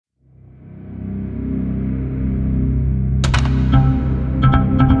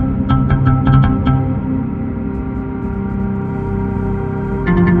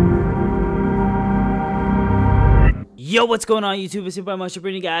Yo, what's going on YouTube? It's your boy Motion,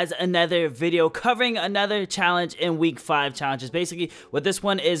 bringing you guys another video covering another challenge in week 5 challenges. Basically, what this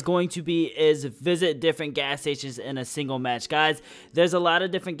one is going to be is visit different gas stations in a single match. Guys, there's a lot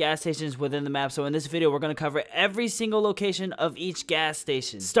of different gas stations within the map, so in this video, we're going to cover every single location of each gas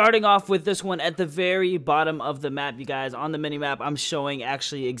station. Starting off with this one at the very bottom of the map, you guys. On the mini-map, I'm showing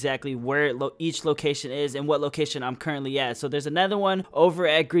actually exactly where each location is and what location I'm currently at. So there's another one over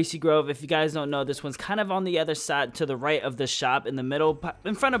at Greasy Grove. If you guys don't know, this one's kind of on the other side to the right of the shop, in the middle,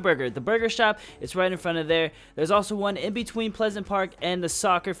 in front of the burger shop. It's right in front of there. There's also one in between Pleasant Park and the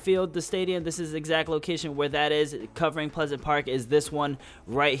soccer field, the stadium. This is the exact location where that is, covering Pleasant Park, is this one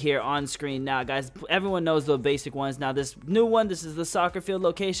right here on screen. Now guys, everyone knows the basic ones. Now this new one, this is the soccer field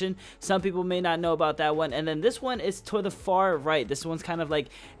location. Some people may not know about that one. And then this one is to the far right. This one's kind of like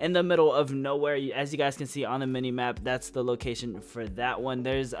in the middle of nowhere. As you guys can see on the mini map, that's the location for that one.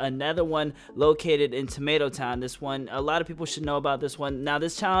 There's another one located in Tomato Town. This one, a lot of people should know about this one. Now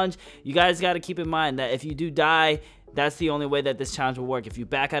this challenge, you guys got to keep in mind that if you do die, that's the only way that this challenge will work. If you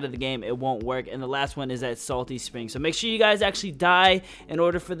back out of the game, it won't work. And the last one is at Salty Springs. So make sure you guys actually die in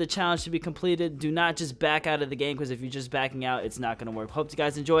order for the challenge to be completed. Do not just back out of the game, because if you're just backing out, it's not going to work. Hope you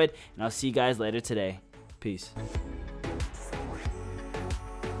guys enjoyed, and I'll see you guys later today. Peace.